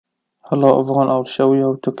Hello everyone, I'll show you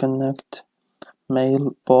how to connect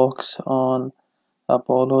Mailbox on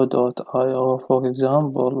Apollo.io. For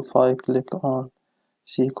example, if I click on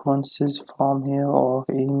sequences from here or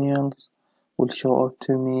emails, will show up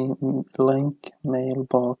to me link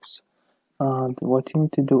mailbox. And what you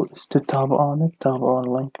need to do is to tap on it, tap on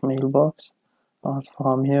link mailbox. And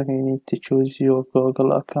from here you need to choose your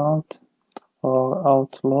Google account or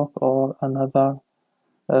Outlook or another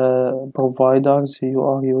providers you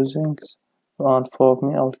are using. And for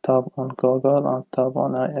me, I'll tap on Google and tap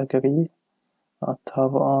on I agree and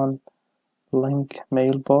tap on link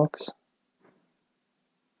mailbox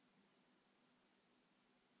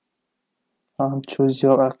and choose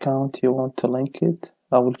your account you want to link it.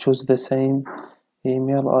 I will choose the same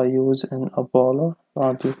email I use in Apollo,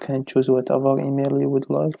 and you can choose whatever email you would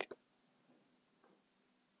like.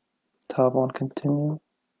 Tap on continue.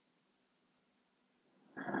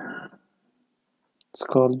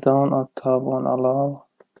 Scroll down and tap on allow.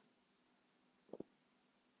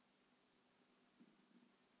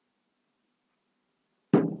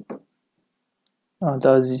 And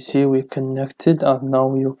as you see, we connected, and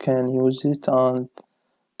now you can use it and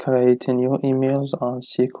create new emails and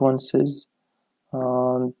sequences.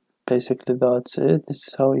 And basically that's it. This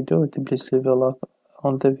is how you do it. Please leave a like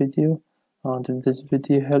on the video, and if this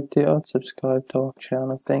video helped you out, subscribe to our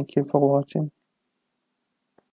channel. Thank you for watching.